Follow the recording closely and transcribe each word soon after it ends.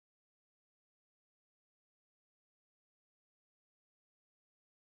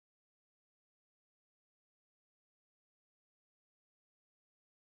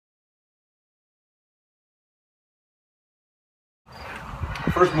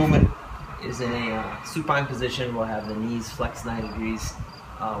first movement is in a supine position. We'll have the knees flexed 90 degrees.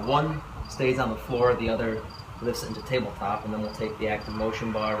 One stays on the floor, the other lifts into tabletop, and then we'll take the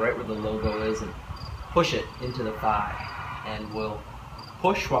ActivMotion bar right where the logo is and push it into the thigh. And we'll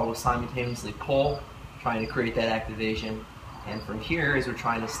push while we'll simultaneously pull, trying to create that activation. And from here, as we're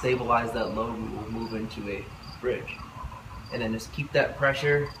trying to stabilize that load, we will move into a bridge. And then just keep that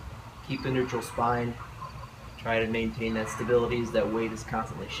pressure, keep the neutral spine, try to maintain that stability as that weight is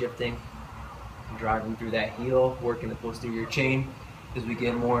constantly shifting. Driving through that heel, working the posterior chain. As we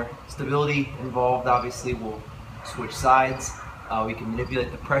get more stability involved, obviously we'll switch sides. We can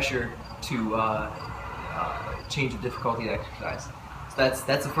manipulate the pressure to change the difficulty of the exercise. So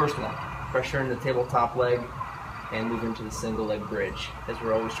that's the first one. Pressure in the tabletop leg and move into the single leg bridge, as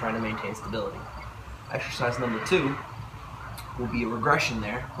we're always trying to maintain stability. Exercise number 2 will be a regression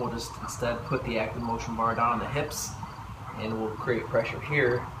there. We'll just instead put the ActivMotion bar down on the hips and we'll create pressure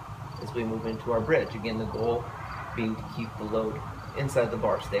here as we move into our bridge. Again, the goal being to keep the load inside the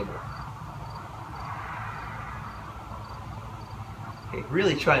bar stable. Okay,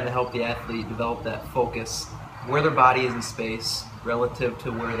 really trying to help the athlete develop that focus, where their body is in space relative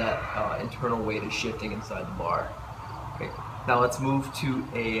to where that internal weight is shifting inside the bar. Okay, now let's move to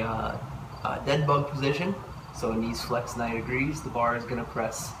a dead bug position. So knees flex 90 degrees. The bar is going to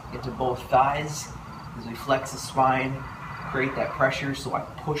press into both thighs as we flex the spine, create that pressure. So I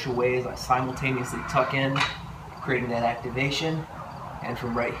push away as I simultaneously tuck in, creating that activation. And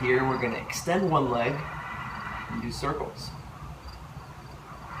from right here, we're going to extend one leg and do circles.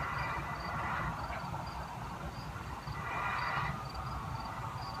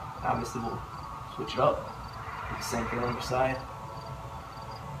 Obviously, we'll switch it up. Do the same thing on the other side.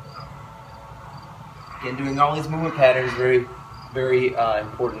 Again, doing all these movement patterns is very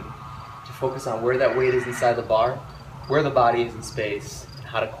important to focus on where that weight is inside the bar, where the body is in space, and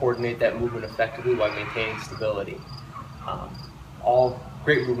how to coordinate that movement effectively while maintaining stability. All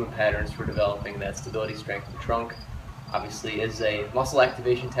great movement patterns for developing that stability, strength, and trunk. Obviously, is a muscle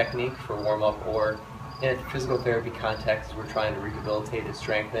activation technique for warm-up, or in a physical therapy context, we're trying to rehabilitate and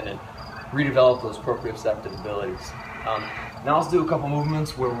strengthen and redevelop those proprioceptive abilities. Now let's do a couple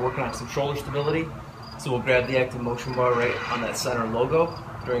movements where we're working on some shoulder stability. So we'll grab the ActivMotion bar right on that center logo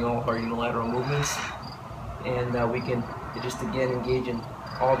during all of our unilateral movements. And we can just again engage in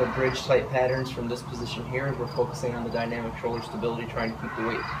all the bridge type patterns from this position here as we're focusing on the dynamic shoulder stability, trying to keep the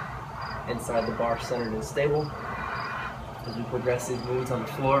weight inside the bar centered and stable. As we progress these moves on the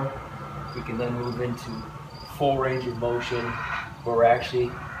floor, we can then move into full range of motion where we're actually,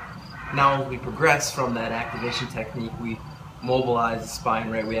 now as we progress from that activation technique, we mobilize the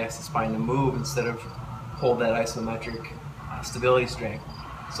spine, right? We ask the spine to move instead of hold that isometric stability strength.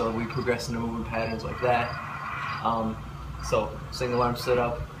 So we progress into movement patterns like that. So single arm sit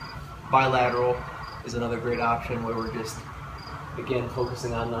up, bilateral is another great option where we're just, again,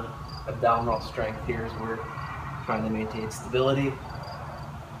 focusing on the abdominal strength here as we're trying to maintain stability.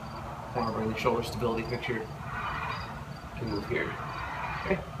 Want to bring the shoulder stability picture, you can move here.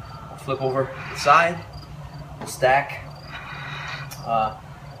 Okay, we'll flip over to the side, we'll stack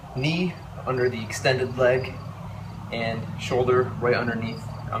knee under the extended leg and shoulder right underneath,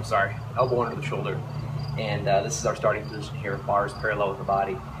 elbow under the shoulder. And this is our starting position here, bars parallel with the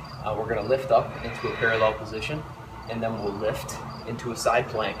body. We're going to lift up into a parallel position and then we'll lift into a side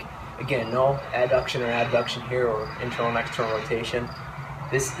plank. Again, no adduction or abduction here or internal and external rotation.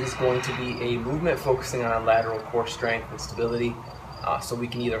 This is going to be a movement focusing on lateral core strength and stability. So we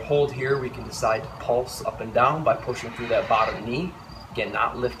can either hold here, we can decide to pulse up and down by pushing through that bottom knee. Again,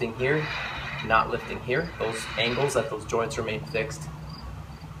 not lifting here, not lifting here. Those angles at those joints remain fixed.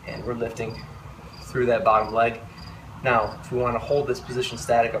 And we're lifting through that bottom leg. Now, if we want to hold this position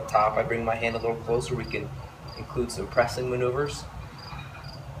static up top, I bring my hand a little closer. We can include some pressing maneuvers.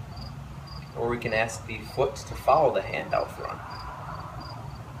 Or we can ask the foot to follow the hand out front.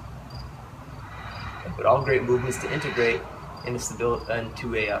 But all great movements to integrate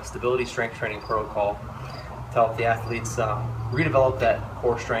into a stability strength training protocol to help the athletes redevelop that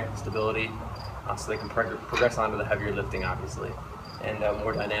core strength and stability so they can progress onto the heavier lifting, obviously, and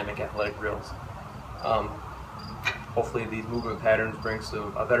more dynamic athletic drills. Hopefully these movement patterns bring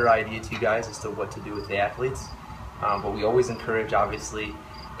a better idea to you guys as to what to do with the athletes. But we always encourage, obviously,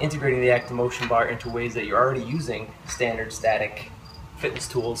 integrating the ActivMotion bar into ways that you're already using standard static fitness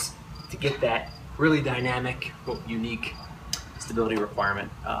tools to get that really dynamic but unique stability requirement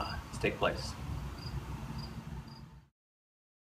to take place.